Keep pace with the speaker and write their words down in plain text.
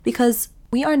because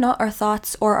we are not our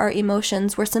thoughts or our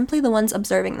emotions, we're simply the ones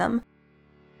observing them.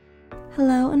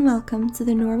 Hello and welcome to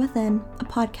The Noor Within, a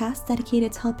podcast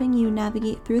dedicated to helping you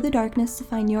navigate through the darkness to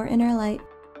find your inner light.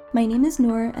 My name is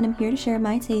Noor, and I'm here to share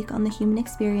my take on the human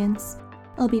experience.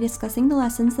 I'll be discussing the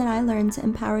lessons that I learned to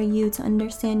empower you to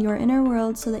understand your inner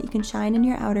world so that you can shine in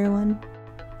your outer one.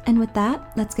 And with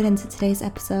that, let's get into today's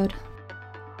episode.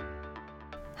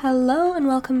 Hello and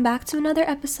welcome back to another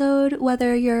episode.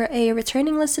 Whether you're a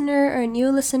returning listener or a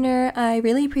new listener, I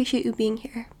really appreciate you being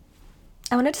here.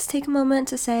 I want to just take a moment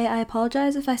to say I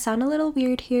apologize if I sound a little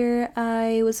weird here.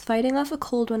 I was fighting off a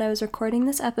cold when I was recording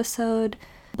this episode,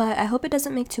 but I hope it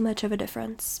doesn't make too much of a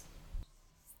difference.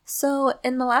 So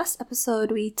in the last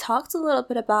episode, we talked a little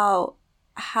bit about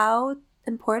how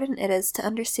important it is to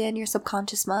understand your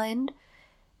subconscious mind,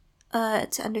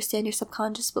 to understand your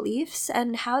subconscious beliefs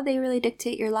and how they really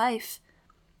dictate your life,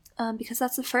 because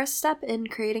that's the first step in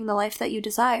creating the life that you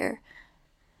desire.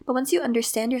 But once you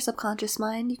understand your subconscious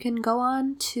mind, you can go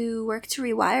on to work to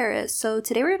rewire it. So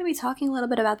today we're going to be talking a little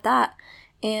bit about that,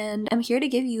 and I'm here to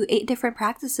give you 8 different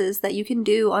practices that you can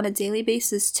do on a daily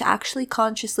basis to actually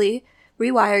consciously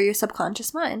rewire your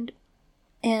subconscious mind.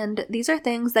 And these are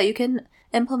things that you can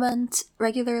implement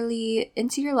regularly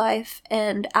into your life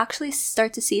and actually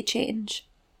start to see change.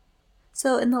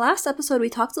 So in the last episode, we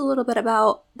talked a little bit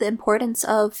about the importance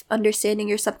of understanding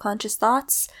your subconscious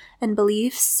thoughts and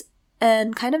beliefs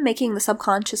and kind of making the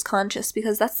subconscious conscious,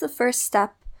 because that's the first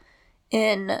step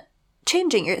in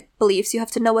changing your beliefs. You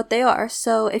have to know what they are.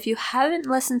 So if you haven't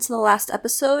listened to the last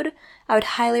episode, I would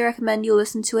highly recommend you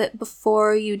listen to it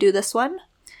before you do this one.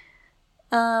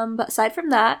 But aside from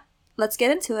that, let's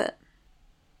get into it.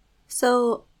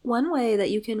 So one way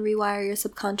that you can rewire your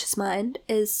subconscious mind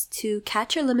is to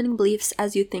catch your limiting beliefs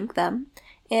as you think them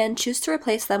and choose to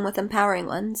replace them with empowering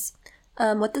ones.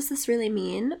 What does this really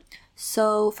mean?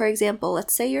 So for example,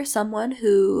 let's say you're someone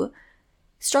who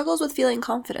struggles with feeling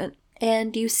confident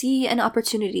and you see an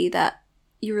opportunity that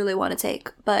you really want to take,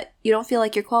 but you don't feel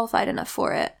like you're qualified enough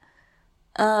for it.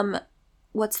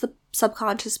 What's the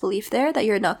subconscious belief there? That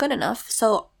you're not good enough.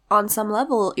 So on some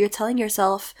level, you're telling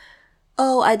yourself,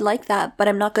 oh, I'd like that, but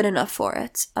I'm not good enough for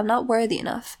it. I'm not worthy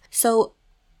enough. So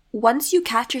once you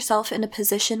catch yourself in a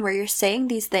position where you're saying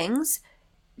these things,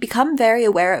 become very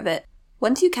aware of it.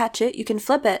 Once you catch it, you can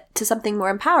flip it to something more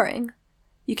empowering.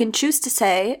 You can choose to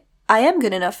say, I am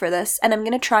good enough for this, and I'm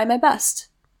going to try my best.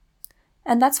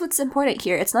 And that's what's important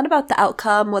here. It's not about the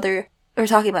outcome, whether we're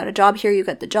talking about a job here, you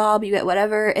get the job, you get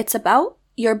whatever. It's about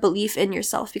your belief in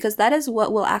yourself, because that is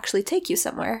what will actually take you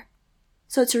somewhere.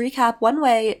 So to recap, one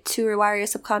way to rewire your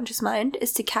subconscious mind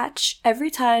is to catch every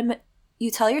time you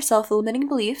tell yourself a limiting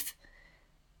belief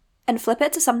and flip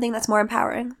it to something that's more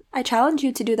empowering. I challenge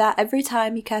you to do that every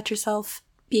time you catch yourself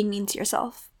being mean to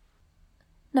yourself.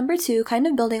 Number 2, kind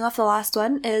of building off the last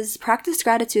one, is practice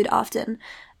gratitude often.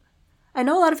 I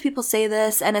know a lot of people say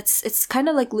this and it's kind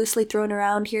of like loosely thrown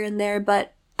around here and there,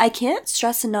 but I can't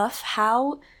stress enough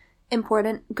how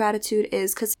important gratitude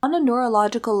is, because on a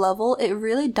neurological level, it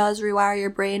really does rewire your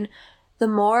brain. The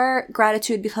more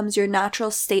gratitude becomes your natural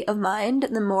state of mind,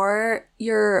 the more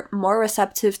you're more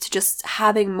receptive to just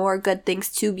having more good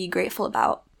things to be grateful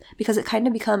about, because it kind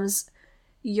of becomes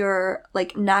your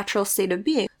natural state of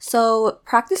being. So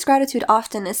practice gratitude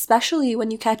often, especially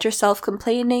when you catch yourself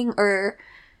complaining or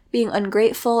being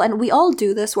ungrateful, and we all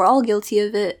do this, we're all guilty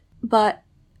of it, but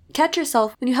catch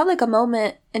yourself when you have a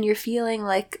moment and you're feeling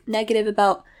negative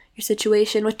about your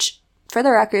situation, which for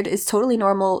the record is totally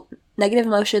normal. Negative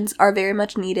emotions are very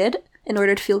much needed in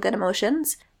order to feel good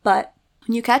emotions. But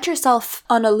when you catch yourself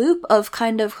on a loop of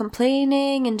kind of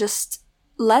complaining and just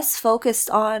less focused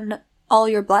on all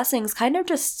your blessings, kind of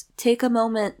just take a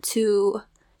moment to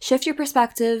shift your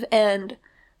perspective and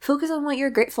focus on what you're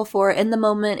grateful for in the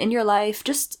moment in your life.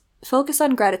 Just focus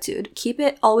on gratitude. Keep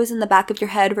it always in the back of your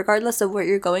head, regardless of what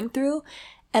you're going through.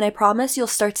 And I promise you'll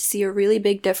start to see a really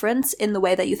big difference in the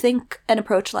way that you think and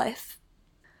approach life.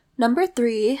 Number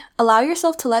 3, allow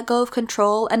yourself to let go of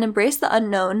control and embrace the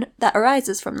unknown that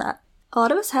arises from that. A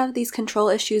lot of us have these control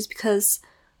issues because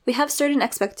we have certain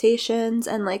expectations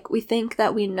and we think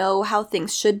that we know how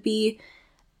things should be,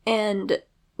 and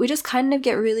we just kind of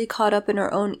get really caught up in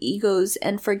our own egos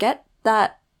and forget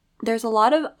that there's a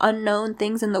lot of unknown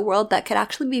things in the world that could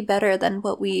actually be better than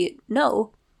what we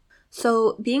know.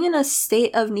 So being in a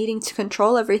state of needing to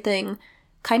control everything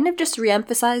kind of just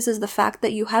reemphasizes the fact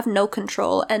that you have no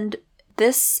control, and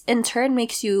this in turn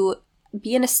makes you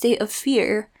be in a state of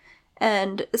fear,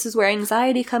 and this is where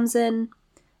anxiety comes in,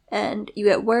 and you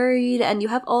get worried, and you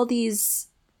have all these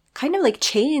kind of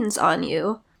chains on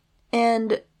you.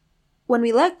 And when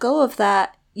we let go of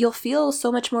that, you'll feel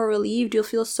so much more relieved. You'll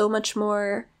feel so much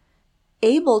more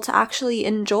able to actually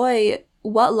enjoy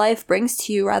what life brings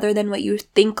to you rather than what you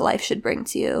think life should bring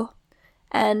to you.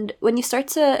 And when you start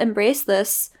to embrace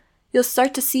this, you'll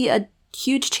start to see a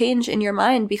huge change in your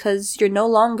mind because you're no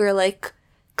longer like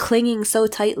clinging so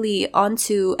tightly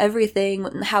onto everything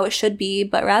and how it should be,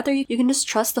 but rather you can just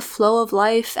trust the flow of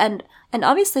life. And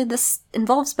obviously this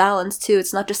involves balance too.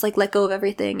 It's not just like let go of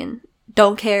everything and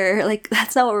don't care. Like,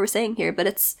 that's not what we're saying here, but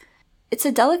it's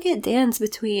a delicate dance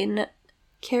between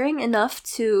caring enough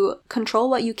to control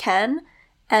what you can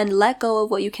and let go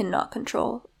of what you cannot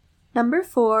control. Number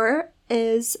 4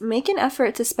 is make an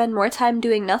effort to spend more time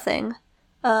doing nothing.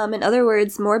 In other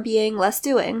words, more being, less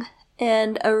doing.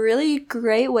 And a really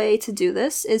great way to do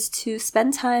this is to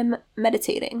spend time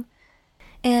meditating.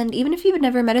 And even if you've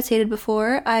never meditated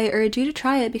before, I urge you to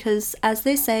try it because, as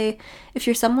they say, if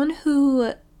you're someone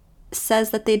who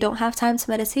says that they don't have time to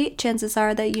meditate, chances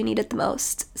are that you need it the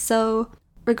most. So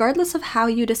regardless of how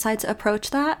you decide to approach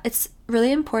that, it's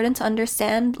really important to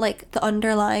understand like the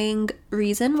underlying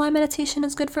reason why meditation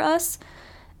is good for us.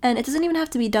 And it doesn't even have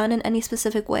to be done in any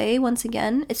specific way. Once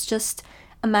again, it's just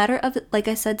a matter of, like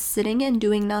I said, sitting and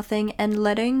doing nothing and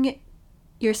letting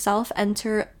yourself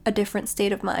enter a different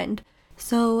state of mind.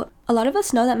 So a lot of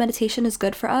us know that meditation is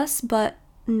good for us, but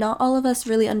not all of us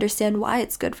really understand why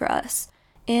it's good for us.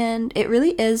 And it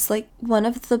really is like one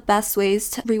of the best ways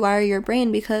to rewire your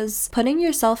brain because putting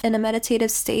yourself in a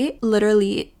meditative state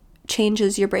literally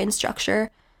changes your brain structure.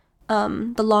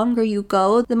 The longer you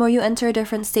go, the more you enter a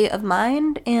different state of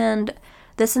mind, and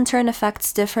this in turn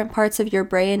affects different parts of your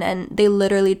brain and they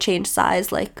literally change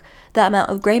size. Like the amount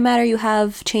of gray matter you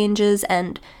have changes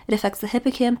and it affects the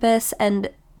hippocampus,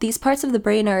 and these parts of the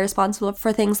brain are responsible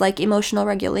for things like emotional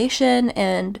regulation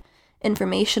and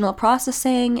informational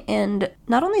processing. And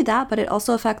not only that, but it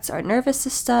also affects our nervous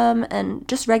system and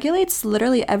just regulates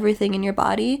literally everything in your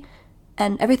body.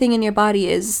 And everything in your body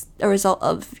is a result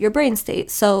of your brain state.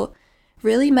 So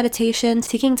really, meditation,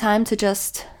 taking time to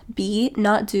just be,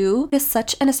 not do, is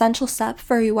such an essential step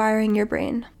for rewiring your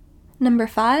brain. Number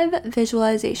 5,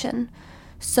 visualization.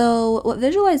 So what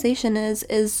visualization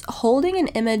is holding an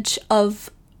image of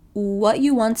what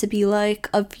you want to be like,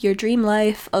 of your dream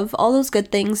life, of all those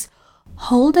good things.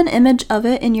 Hold an image of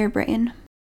it in your brain.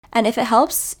 And if it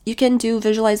helps, you can do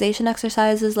visualization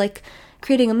exercises like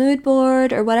creating a mood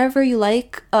board or whatever you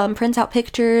like. Print out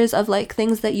pictures of like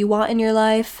things that you want in your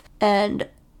life. And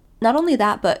not only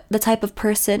that, but the type of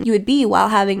person you would be while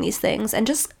having these things. And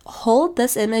just hold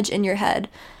this image in your head.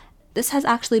 This has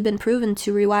actually been proven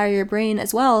to rewire your brain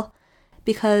as well,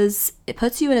 because it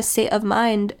puts you in a state of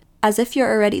mind as if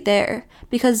you're already there.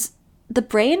 Because the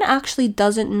brain actually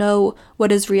doesn't know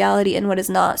what is reality and what is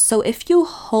not. So if you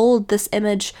hold this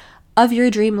image of your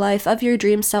dream life, of your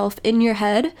dream self in your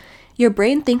head, your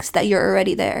brain thinks that you're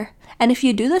already there. And if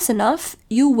you do this enough,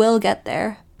 you will get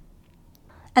there.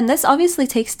 And this obviously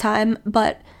takes time,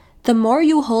 but the more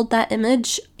you hold that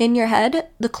image in your head,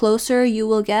 the closer you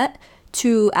will get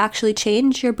to actually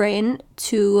change your brain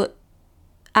to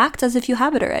act as if you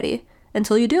have it already,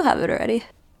 until you do have it already.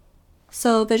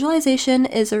 So visualization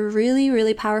is a really,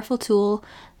 really powerful tool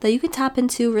that you can tap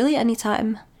into really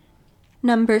anytime.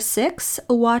 Number 6,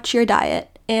 watch your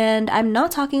diet. And I'm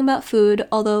not talking about food,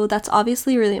 although that's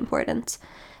obviously really important.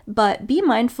 But be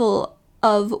mindful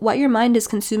of what your mind is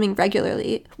consuming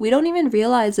regularly. We don't even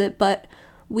realize it, but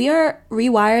we are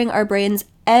rewiring our brains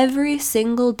every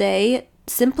single day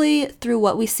simply through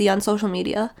what we see on social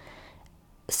media.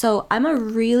 So I'm a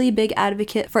really big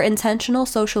advocate for intentional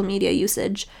social media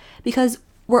usage because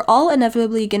we're all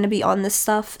inevitably going to be on this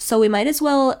stuff, so we might as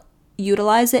well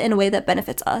utilize it in a way that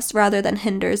benefits us rather than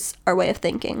hinders our way of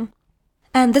thinking.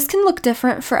 And this can look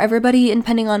different for everybody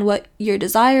depending on what your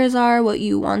desires are, what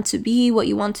you want to be, what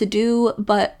you want to do,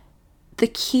 but the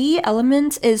key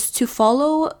element is to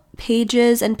follow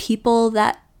pages and people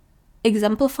that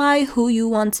exemplify who you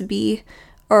want to be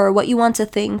or what you want to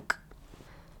think.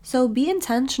 So be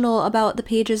intentional about the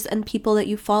pages and people that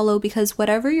you follow, because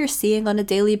whatever you're seeing on a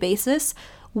daily basis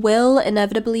will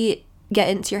inevitably get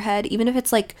into your head, even if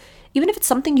it's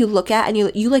something you look at and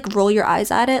you like roll your eyes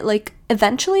at it, like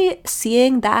eventually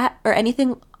seeing that or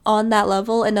anything on that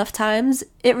level enough times,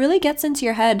 it really gets into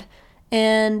your head.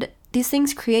 And these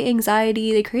things create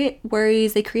anxiety, they create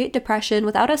worries, they create depression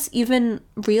without us even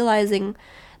realizing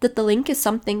that the link is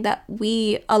something that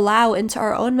we allow into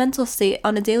our own mental state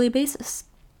on a daily basis.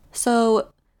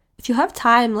 So if you have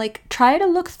time, like try to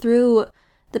look through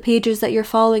the pages that you're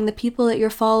following, the people that you're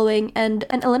following, and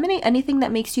eliminate anything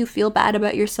that makes you feel bad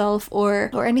about yourself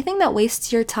or anything that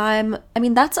wastes your time. I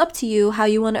mean, that's up to you how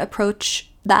you want to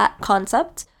approach that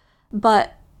concept,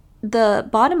 but the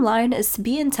bottom line is to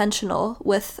be intentional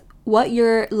with what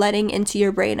you're letting into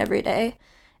your brain every day.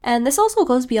 And this also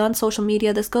goes beyond social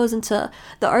media. This goes into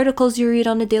the articles you read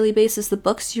on a daily basis, the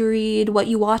books you read, what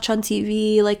you watch on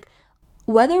TV. Like,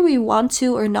 whether we want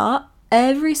to or not,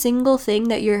 every single thing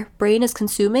that your brain is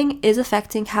consuming is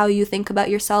affecting how you think about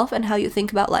yourself and how you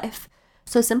think about life.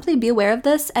 So simply be aware of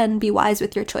this and be wise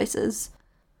with your choices.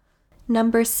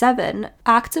 Number 7,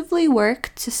 actively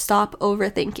work to stop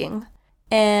overthinking.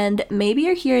 And maybe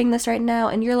you're hearing this right now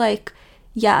and you're like,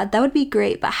 yeah, that would be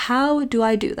great, but how do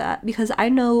I do that? Because I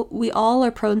know we all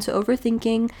are prone to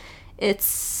overthinking.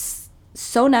 It's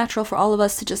so natural for all of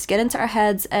us to just get into our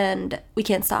heads and we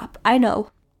can't stop. I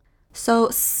know. So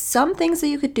some things that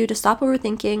you could do to stop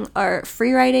overthinking are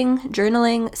free writing,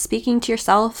 journaling, speaking to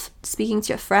yourself, speaking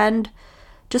to a friend.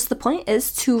 Just the point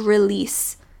is to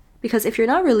release. Because if you're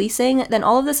not releasing, then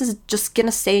all of this is just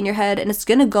gonna stay in your head and it's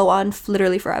gonna go on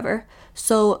literally forever.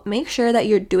 So make sure that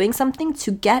you're doing something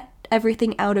to get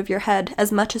everything out of your head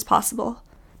as much as possible.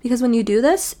 Because when you do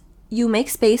this, you make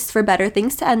space for better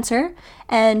things to enter,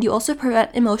 and you also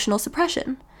prevent emotional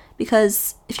suppression.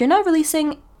 Because if you're not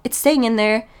releasing, it's staying in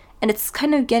there, and it's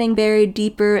kind of getting buried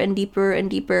deeper and deeper and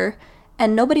deeper,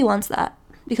 and nobody wants that,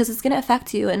 because it's going to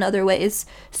affect you in other ways.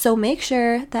 So make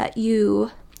sure that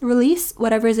you release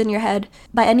whatever is in your head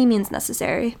by any means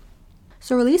necessary.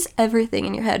 So release everything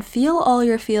in your head. Feel all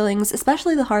your feelings,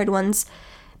 especially the hard ones,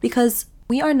 because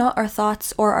we are not our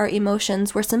thoughts or our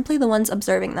emotions, we're simply the ones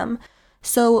observing them.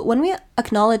 So when we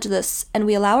acknowledge this and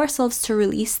we allow ourselves to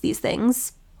release these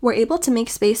things, we're able to make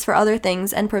space for other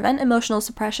things and prevent emotional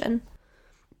suppression.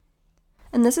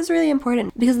 And this is really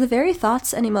important because the very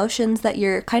thoughts and emotions that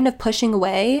you're kind of pushing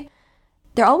away,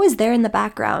 they're always there in the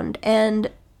background.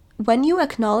 And when you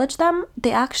acknowledge them,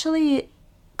 they actually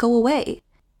go away.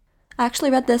 I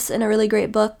actually read this in a really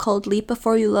great book called Leap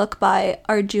Before You Look by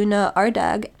Arjuna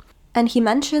Ardag. And he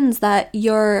mentions that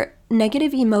your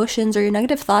negative emotions or your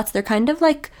negative thoughts, they're kind of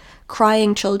like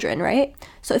crying children, right?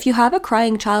 So if you have a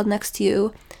crying child next to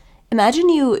you, imagine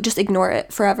you just ignore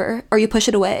it forever or you push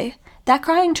it away. That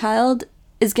crying child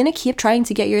is going to keep trying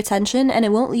to get your attention and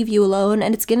it won't leave you alone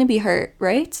and it's going to be hurt,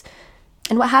 right?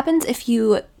 And what happens if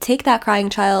you take that crying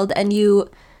child and you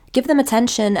give them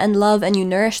attention and love and you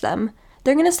nourish them?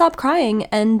 They're going to stop crying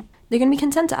and they're going to be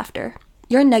content after.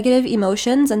 Your negative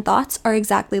emotions and thoughts are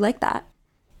exactly like that.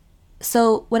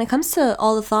 So when it comes to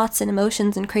all the thoughts and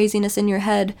emotions and craziness in your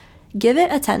head, give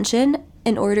it attention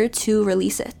in order to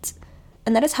release it.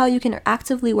 And that is how you can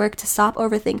actively work to stop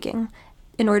overthinking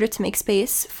in order to make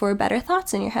space for better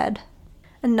thoughts in your head.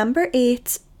 And number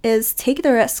 8 is take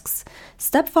the risks.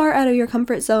 Step far out of your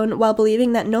comfort zone while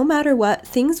believing that no matter what,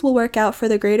 things will work out for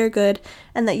the greater good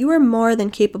and that you are more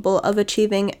than capable of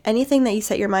achieving anything that you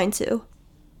set your mind to.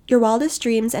 Your wildest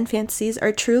dreams and fantasies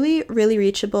are truly, really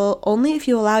reachable only if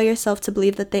you allow yourself to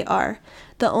believe that they are.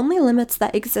 The only limits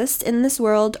that exist in this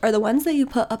world are the ones that you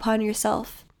put upon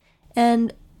yourself.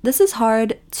 And this is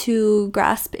hard to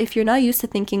grasp if you're not used to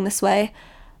thinking this way,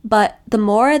 but the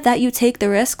more that you take the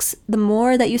risks, the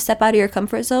more that you step out of your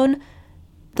comfort zone,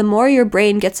 the more your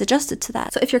brain gets adjusted to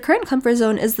that. So if your current comfort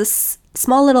zone is this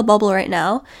small little bubble right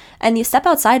now, and you step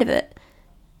outside of it,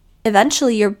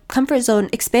 eventually your comfort zone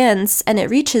expands and it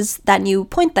reaches that new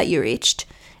point that you reached.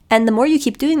 And the more you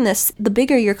keep doing this, the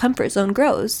bigger your comfort zone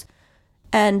grows.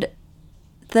 And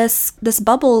this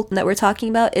bubble that we're talking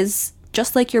about is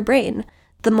just like your brain.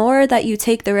 The more that you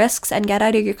take the risks and get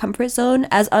out of your comfort zone,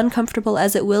 as uncomfortable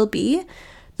as it will be,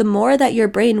 the more that your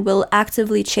brain will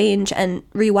actively change and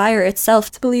rewire itself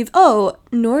to believe, oh,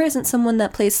 Noor isn't someone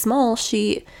that plays small.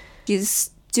 She's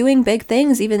doing big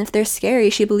things even if they're scary.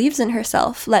 She believes in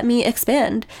herself. Let me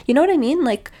expand. You know what I mean?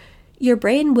 Like, your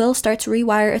brain will start to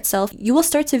rewire itself. You will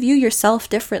start to view yourself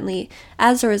differently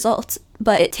as a result.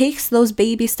 But it takes those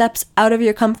baby steps out of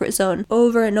your comfort zone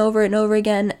over and over and over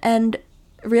again. And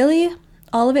really,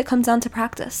 all of it comes down to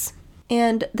practice.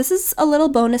 And this is a little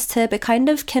bonus tip. It kind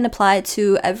of can apply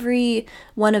to every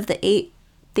one of the 8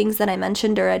 things that I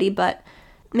mentioned already, but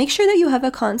make sure that you have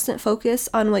a constant focus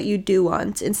on what you do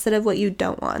want instead of what you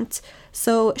don't want.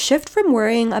 So shift from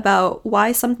worrying about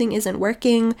why something isn't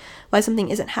working, why something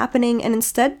isn't happening, and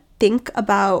instead think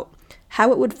about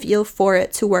how it would feel for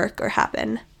it to work or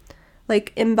happen.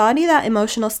 Like, embody that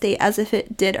emotional state as if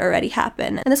it did already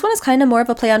happen. And this one is kind of more of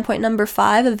a play on point number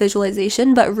 5 of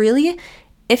visualization, but really,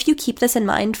 if you keep this in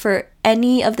mind for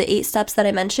any of the 8 steps that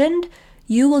I mentioned,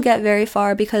 you will get very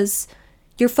far because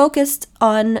you're focused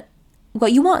on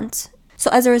what you want. So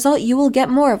as a result, you will get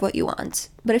more of what you want.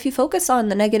 But if you focus on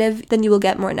the negative, then you will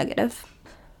get more negative.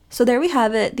 So there we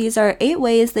have it. These are 8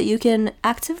 ways that you can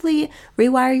actively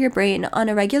rewire your brain on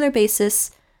a regular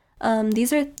basis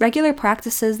These are regular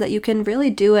practices that you can really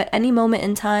do at any moment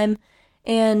in time.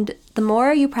 And the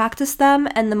more you practice them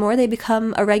and the more they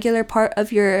become a regular part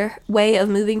of your way of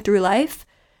moving through life,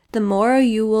 the more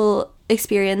you will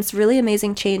experience really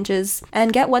amazing changes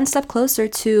and get one step closer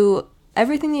to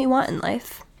everything that you want in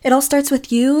life. It all starts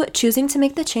with you choosing to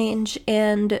make the change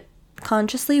and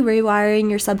consciously rewiring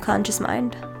your subconscious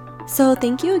mind. So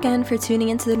thank you again for tuning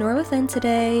into the Nor Within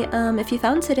today. If you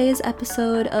found today's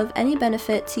episode of any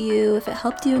benefit to you, if it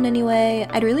helped you in any way,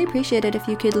 I'd really appreciate it if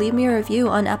you could leave me a review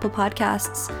on Apple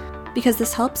Podcasts, because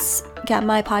this helps get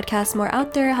my podcast more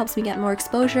out there, helps me get more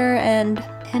exposure, and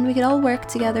we could all work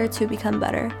together to become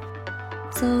better.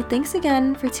 So thanks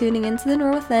again for tuning into the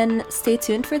Nor Within. Stay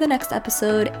tuned for the next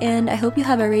episode, and I hope you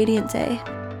have a radiant day.